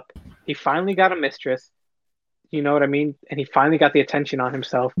bulked up, he finally got a mistress, you know what I mean? And he finally got the attention on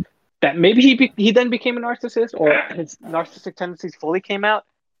himself that maybe he then became a narcissist or his narcissistic tendencies fully came out.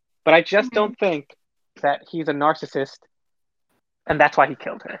 But I just don't think that he's a narcissist and that's why he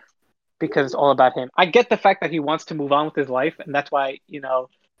killed her. Because it's all about him. I get the fact that he wants to move on with his life, and that's why,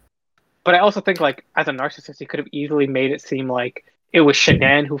 but I also think, like, as a narcissist, he could have easily made it seem like it was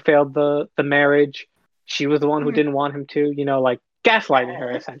Shanann who failed the marriage. She was the one who didn't want him to, like gaslighting her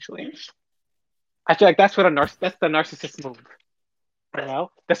essentially. I feel like that's what that's the narcissist move.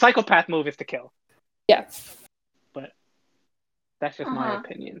 The psychopath move is to kill. Yeah. But that's just my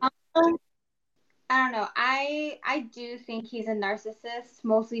opinion. I don't know. I do think he's a narcissist,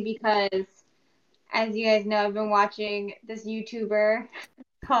 mostly because, as you guys know, I've been watching this YouTuber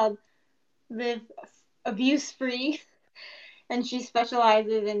called Live Abuse Free, and she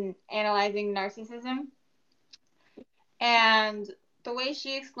specializes in analyzing narcissism. And the way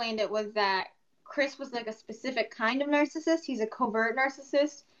she explained it was that Chris was like a specific kind of narcissist. He's a covert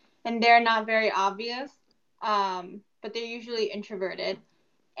narcissist, and they're not very obvious, but they're usually introverted.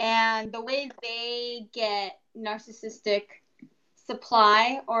 And the way they get narcissistic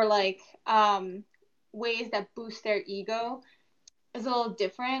supply or like ways that boost their ego is a little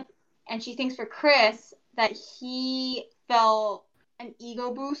different. And she thinks for Chris that he felt an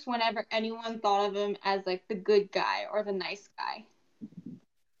ego boost whenever anyone thought of him as like the good guy or the nice guy.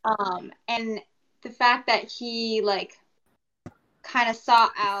 And the fact that he like kind of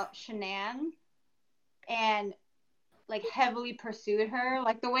sought out Shanann and like heavily pursued her,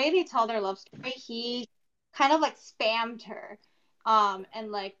 like the way they tell their love story, he kind of like spammed her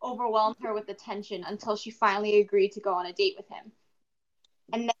and like overwhelmed her with attention until she finally agreed to go on a date with him.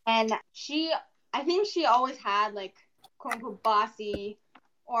 And then I think she always had like quote unquote bossy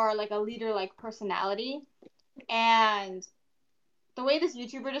or like a leader like personality. And the way this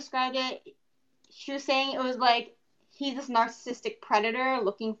YouTuber described it, she was saying it was like he's this narcissistic predator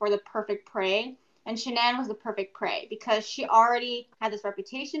looking for the perfect prey. And Shanann was the perfect prey because she already had this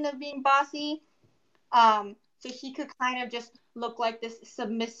reputation of being bossy. So he could kind of just look like this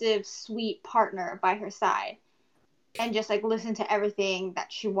submissive, sweet partner by her side and just like listen to everything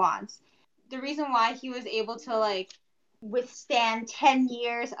that she wants. The reason why he was able to like withstand 10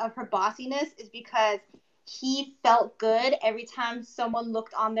 years of her bossiness is because he felt good every time someone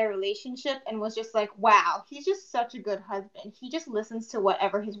looked on their relationship and was just like, wow, he's just such a good husband. He just listens to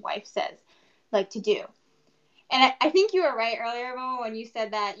whatever his wife says like to do. And I think you were right earlier, Mo, when you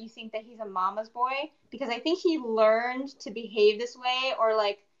said that you think that he's a mama's boy, because I think he learned to behave this way or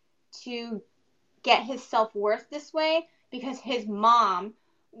like to get his self-worth this way because his mom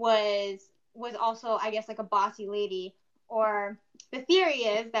was also, I guess, like a bossy lady. Or the theory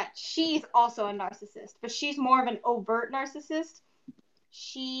is that she's also a narcissist, but she's more of an overt narcissist.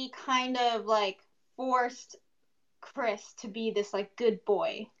 She kind of like forced Chris to be this like good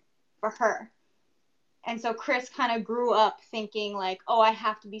boy for her. And so Chris kind of grew up thinking like, oh, I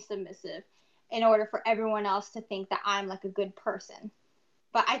have to be submissive in order for everyone else to think that I'm like a good person.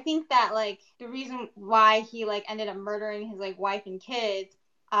 But I think that like the reason why he like ended up murdering his like wife and kids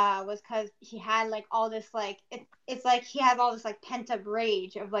was because he had like all this like it's like he has all this like pent up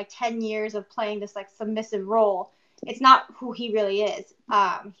rage of like 10 years of playing this like submissive role. It's not who he really is.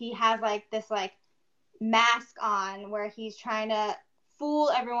 He has like this like mask on where he's trying to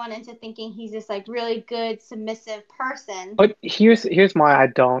fool everyone into thinking he's this like really good submissive person. But here's why I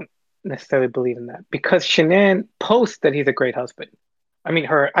don't necessarily believe in that, because Shanann posts that he's a great husband. I mean,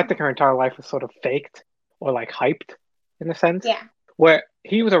 I think her entire life was sort of faked or like hyped in a sense. Yeah. Where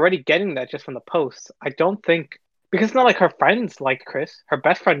he was already getting that just from the posts. I don't think, because it's not like her friends liked Chris. Her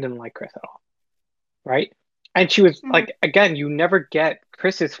best friend didn't like Chris at all, right? And she was like, again, you never get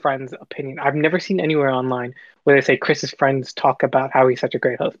Chris's friend's opinion. I've never seen anywhere online where they say Chris's friends talk about how he's such a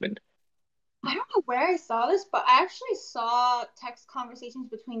great husband. I don't know where I saw this, but I actually saw text conversations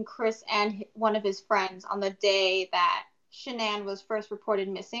between Chris and one of his friends on the day that Shanann was first reported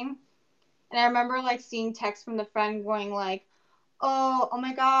missing. And I remember like seeing text from the friend going like, oh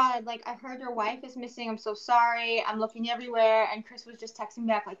my God, like I heard your wife is missing. I'm so sorry. I'm looking everywhere. And Chris was just texting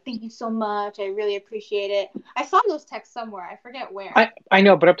back like, thank you so much. I really appreciate it. I saw those texts somewhere. I forget where. I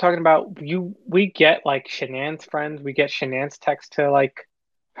know, but I'm talking about we get like Shanann's friends. We get Shanann's text to like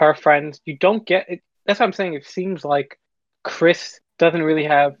her friends. You don't get it. That's what I'm saying. It seems like Chris doesn't really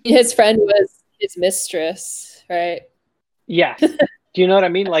have. His friend was his mistress, right? Yes. Do you know what I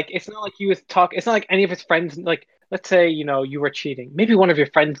mean? Like, it's not like he was talking. It's not like any of his friends, like, let's say, you were cheating. Maybe one of your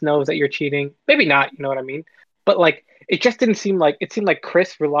friends knows that you're cheating. Maybe not, you know what I mean? But, like, it just didn't seem like, it seemed like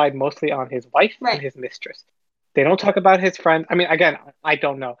Chris relied mostly on his wife and his mistress. They don't talk about his friend. I mean, again, I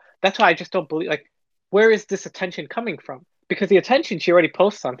don't know. That's why I just don't believe, like, where is this attention coming from? Because the attention she already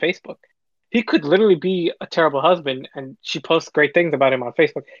posts on Facebook. he could literally be a terrible husband, and she posts great things about him on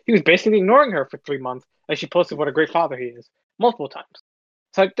Facebook. He was basically ignoring her for 3 months, and she posted what a great father he is multiple times.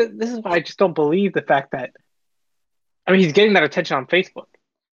 So this is why I just don't believe the fact that, I mean, he's getting that attention on Facebook.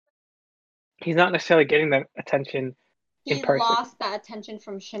 He's not necessarily getting that attention in He person. lost that attention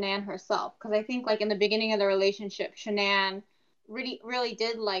from Shanann herself, because I think like in the beginning of the relationship, Shanann really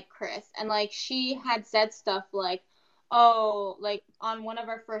did like Chris, and like she had said stuff like, oh, like on one of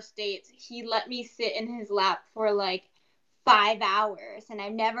our first dates, he let me sit in his lap for like 5 hours, and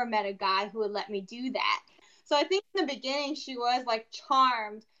I've never met a guy who would let me do that. So I think in the beginning she was like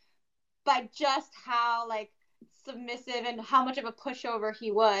charmed by just how like submissive and how much of a pushover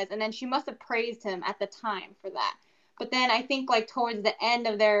he was, and then she must have praised him at the time for that. But then I think like towards the end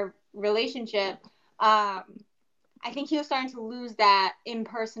of their relationship, I think he was starting to lose that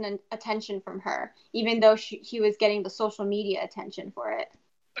in-person attention from her, even though he was getting the social media attention for it.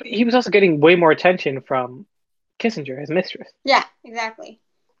 He was also getting way more attention from Kissinger, his mistress. Yeah, exactly.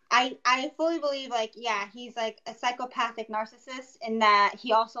 I fully believe like, yeah, he's like a psychopathic narcissist in that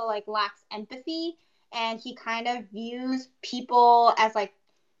he also like lacks empathy, and he kind of views people as like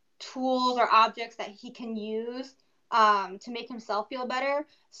tools or objects that he can use to make himself feel better.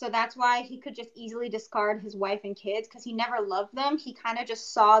 So that's why he could just easily discard his wife and kids, because he never loved them. He kind of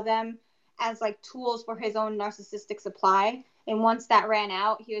just saw them as like tools for his own narcissistic supply. And once that ran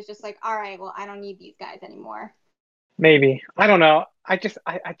out, he was just like, all right, well, I don't need these guys anymore. Maybe. I don't know. I just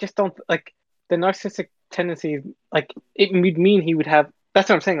don't like the narcissistic tendencies. Like it would mean he would have. That's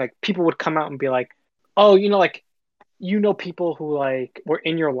what I'm saying. Like people would come out and be like, "Oh, like people who like were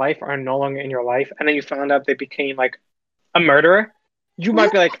in your life are no longer in your life," and then you found out they became like a murderer. You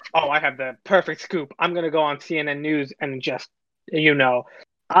might be like, "Oh, I have the perfect scoop. I'm gonna go on CNN News and just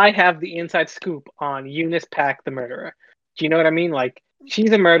I have the inside scoop on Eunice Pack, the murderer." Do you know what I mean? Like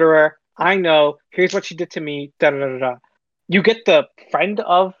she's a murderer. I know. Here's what she did to me. Da da da da. You get the friend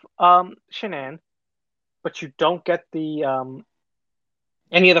of Shanann, but you don't get the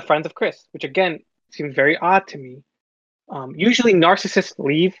any of the friends of Chris, which again seems very odd to me. Usually narcissists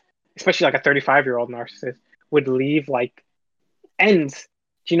leave, especially like a 35-year-old narcissist would leave like ends.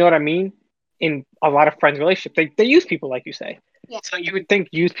 Do you know what I mean? In a lot of friends' relationships, they use people like you say. Yeah. So you would think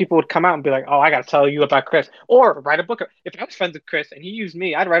used people would come out and be like, "Oh, I got to tell you about Chris," or write a book. If I was friends with Chris and he used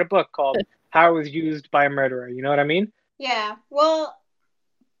me, I'd write a book called "How I Was Used by a Murderer." You know what I mean? Yeah. Well,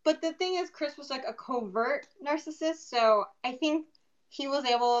 but the thing is, Chris was like a covert narcissist, so I think he was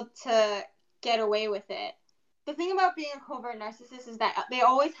able to get away with it. The thing about being a covert narcissist is that they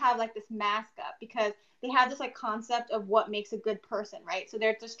always have like this mask up, because they have this like concept of what makes a good person, right? So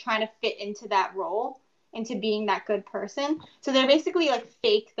they're just trying to fit into that role, into being that good person. So they're basically like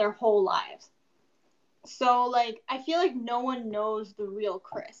fake their whole lives. So like I feel like no one knows the real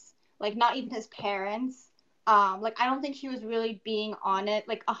Chris, like not even his parents. Like I don't think he was really being honest,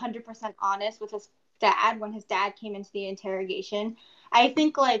 like 100% honest with his dad when his dad came into the interrogation. I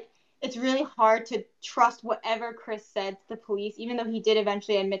think like it's really hard to trust whatever Chris said to the police, even though he did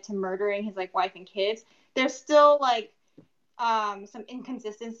eventually admit to murdering his like wife and kids. There's still like some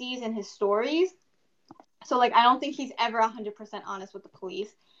inconsistencies in his stories. So like I don't think he's ever 100% honest with the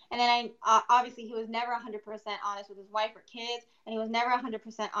police. And then obviously he was never 100% honest with his wife or kids, and he was never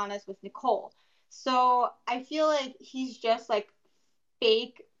 100% honest with Nicole. So I feel like he's just like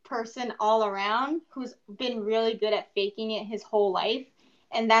fake person all around who's been really good at faking it his whole life.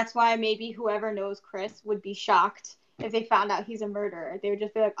 And that's why maybe whoever knows Chris would be shocked if they found out he's a murderer. They would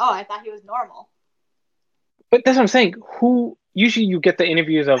just be like, "Oh, I thought he was normal." But that's what I'm saying. Who usually you get the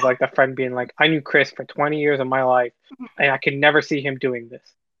interviews of like the friend being like, "I knew Chris for 20 years of my life, and I could never see him doing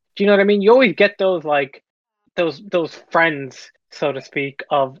this." Do you know what I mean? You always get those like those friends, so to speak,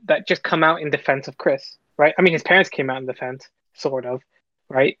 of that just come out in defense of Chris, right? I mean, his parents came out in defense, sort of,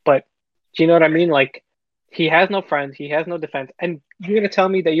 right? But do you know what I mean? Like, he has no friends, he has no defense, and you're gonna tell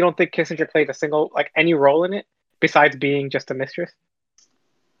me that you don't think Kissinger played a single like any role in it besides being just a mistress?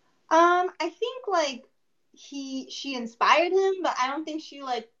 I think like she inspired him, but I don't think she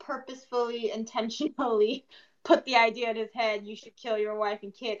like purposefully, intentionally put the idea in his head, you should kill your wife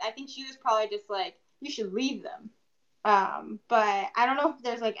and kids. I think she was probably just like, you should leave them. But I don't know if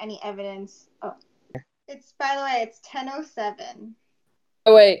there's like any evidence. Oh, it's, by the way, it's 10:07.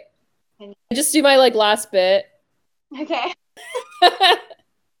 Oh wait, just do my like last bit. Okay.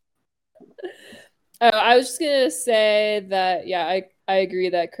 I was just gonna say that yeah, I agree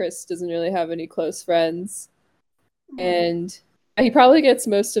that Chris doesn't really have any close friends, and he probably gets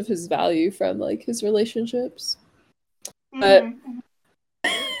most of his value from like his relationships. But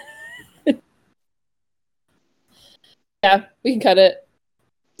yeah, we can cut it.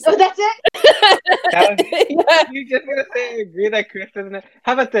 Oh, that's it? That was, Yeah. you just gonna say I agree that Chris doesn't know.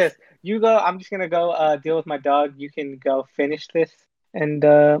 How about this? You go. I'm just gonna go deal with my dog. You can go finish this and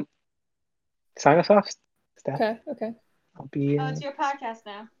sign us off, Steph. Okay. I'll be. Oh, it's your podcast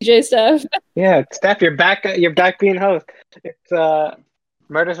now. DJ Steph. Yeah, Steph, you're back. You're back being host. It's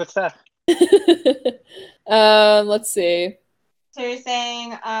Murders with Steph. Let's see. So you're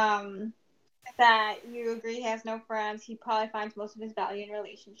saying that you agree he has no friends. He probably finds most of his value in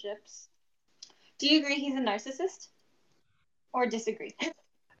relationships. Do you agree he's a narcissist? Or disagree? I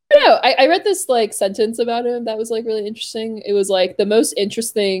don't know. I read this like sentence about him that was like really interesting. It was like the most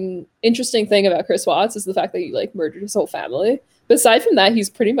interesting thing about Chris Watts is the fact that he like murdered his whole family. But aside from that, he's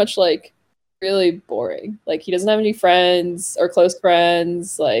pretty much like really boring. Like he doesn't have any friends or close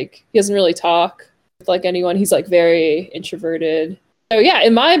friends. Like he doesn't really talk with like anyone. He's like very introverted. So yeah,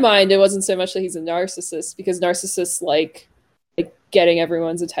 in my mind, it wasn't so much that he's a narcissist because narcissists like getting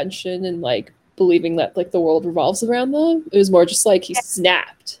everyone's attention and like believing that like the world revolves around them. It was more just like he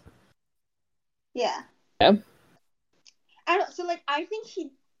snapped. Yeah. Yeah. I think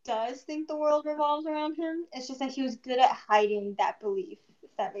he does think the world revolves around him. It's just that he was good at hiding that belief, if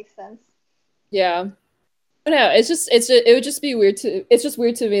that makes sense. Yeah. I don't know. It would just be weird to it's just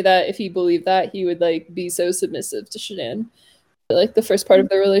weird to me that if he believed that he would like be so submissive to Shanann. Like the first part of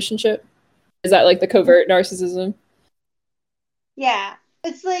their relationship. Is that like the covert narcissism? Yeah.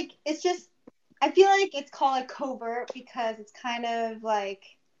 It's just I feel like it's called like covert because it's kind of like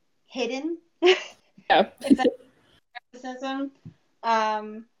hidden. Yeah. It's like narcissism.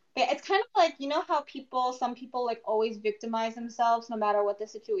 But it's kind of like, you know how some people like always victimize themselves no matter what the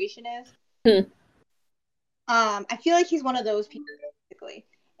situation is. I feel like he's one of those people basically.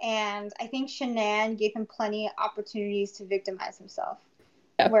 And I think Shanann gave him plenty of opportunities to victimize himself.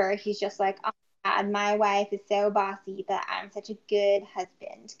 Yeah. Where he's just like, oh my God, my wife is so bossy, but I'm such a good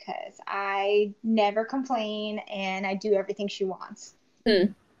husband because I never complain and I do everything she wants.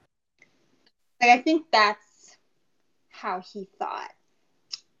 Like I think that's how he thought.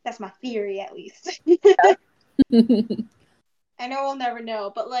 That's my theory, at least. I know we'll never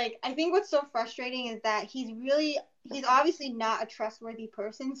know, but like I think what's so frustrating is that he's obviously not a trustworthy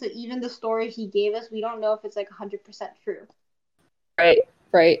person. So even the story he gave us, we don't know if it's like 100% true.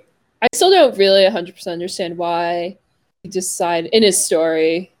 Right. I still don't really 100% understand why he decided in his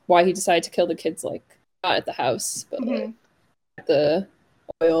story why he decided to kill the kids, like not at the house, but like, at the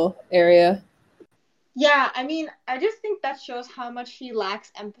oil area. Yeah, I mean, I just think that shows how much he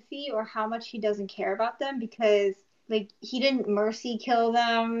lacks empathy or how much he doesn't care about them because like he didn't mercy kill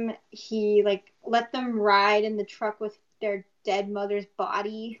them. He like let them ride in the truck with their dead mother's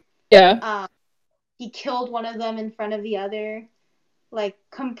body. Yeah. He killed one of them in front of the other. Like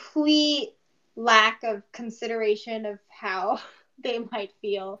complete lack of consideration of how they might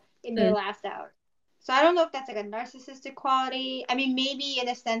feel in their last hour. So I don't know if that's like a narcissistic quality. I mean, maybe in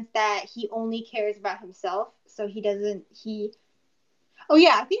a sense that he only cares about himself. So Oh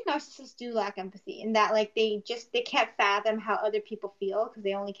yeah, I think narcissists do lack empathy in that like they can't fathom how other people feel because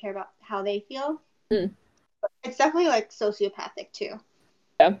they only care about how they feel. It's definitely like sociopathic too.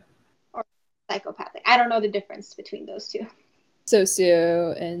 Yeah. Or psychopathic. I don't know the difference between those two.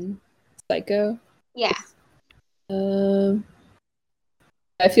 Socio and psycho. Yeah. I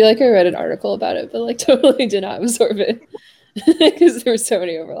feel like I read an article about it, but like totally did not absorb it because there were so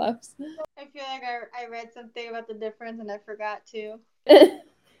many overlaps. I feel like I read something about the difference and I forgot to.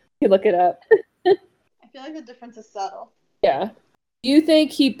 You look it up. I feel like the difference is subtle. Yeah. Do you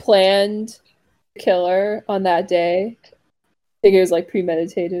think he planned to kill her on that day? I think it was like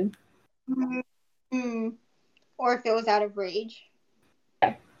premeditated. Or if it was out of rage.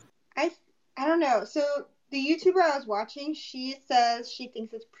 Yeah. I don't know. So the YouTuber I was watching, she says she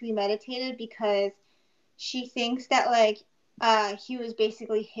thinks it's premeditated because she thinks that like he was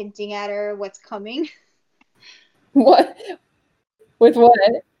basically hinting at her what's coming. What? With what?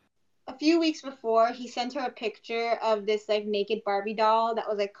 A few weeks before, he sent her a picture of this like naked Barbie doll that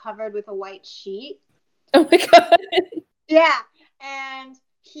was like covered with a white sheet. Oh my God. Yeah. And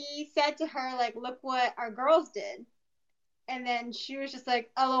he said to her like, look what our girls did. And then she was just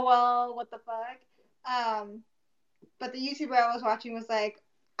like, LOL, what the fuck? But the YouTuber I was watching was like,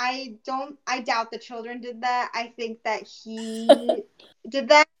 I doubt the children did that. I think that he did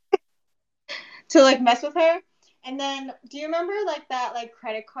that to like mess with her. And then do you remember like that like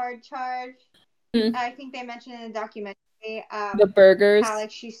credit card charge? I think they mentioned in the documentary. The burgers. How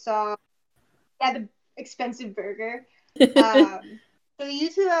like she saw the expensive burger. So the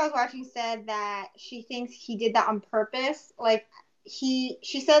YouTuber I was watching said that she thinks he did that on purpose. Like she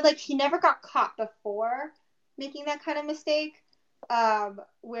said like he never got caught before making that kind of mistake.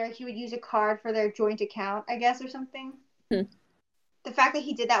 where he would use a card for their joint account, I guess, or something. Hmm. The fact that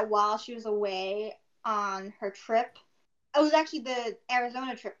he did that while she was away on her trip. It was actually the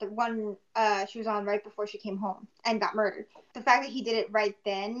Arizona trip, the one she was on right before she came home and got murdered. The fact that he did it right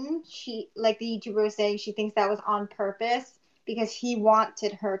then, like the YouTuber was saying, she thinks that was on purpose because he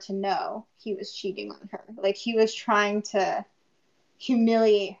wanted her to know he was cheating on her. Like he was trying to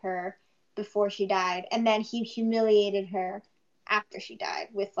humiliate her before she died, and then he humiliated her after she died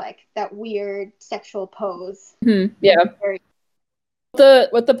with like that weird sexual pose. Yeah.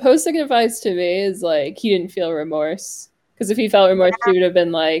 What the post signifies to me is like he didn't feel remorse. Because if he felt remorse, he would have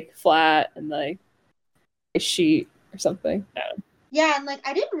been like flat and like a sheet or something. Yeah, and like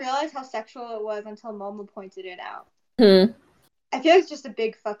I didn't realize how sexual it was until Momo pointed it out. Hmm. I feel like it's just a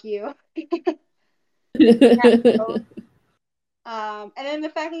big fuck you. And then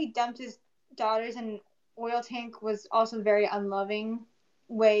the fact that he dumped his daughters in an oil tank was also very unloving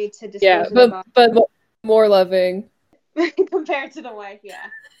way to dispose of the but more loving compared to the wife. Yeah.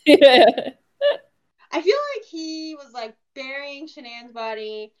 Yeah. I feel like he was like burying Shanann's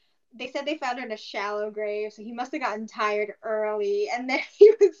body. They said they found her in a shallow grave, so he must have gotten tired early. And then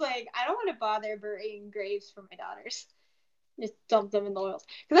he was like, I don't want to bother burying graves for my daughters. Just dump them in the oils.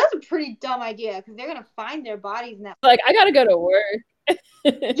 Because that's a pretty dumb idea, because they're going to find their bodies in that. Like, I gotta go to work.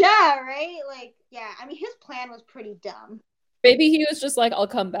 Yeah, right? Like, yeah. I mean, his plan was pretty dumb. Maybe he was just like, I'll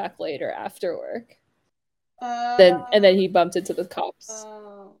come back later after work. And then he bumped into the cops.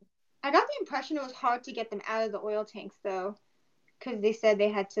 I got the impression it was hard to get them out of the oil tanks, though, because they said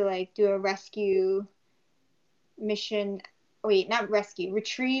they had to like do a rescue mission. Wait, not rescue,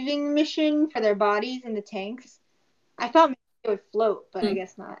 retrieving mission for their bodies in the tanks. I thought maybe it would float, but I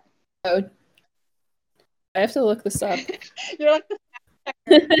guess not. Oh, I have to look this up. You're like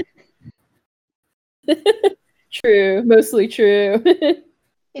the True, mostly true.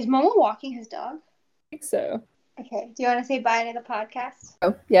 Is Momo walking his dog? I think so. Okay. Do you want to say bye to the podcast?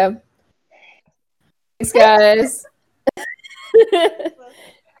 Oh, yeah. Thanks, guys.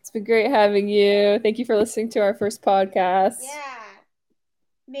 It's been great having you. Thank you for listening to our first podcast. Yeah.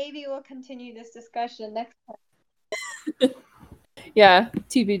 Maybe we'll continue this discussion next time. Yeah,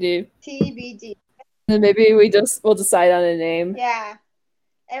 TBD. TBD. And maybe we'll decide on a name. Yeah.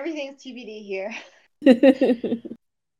 Everything's TBD here.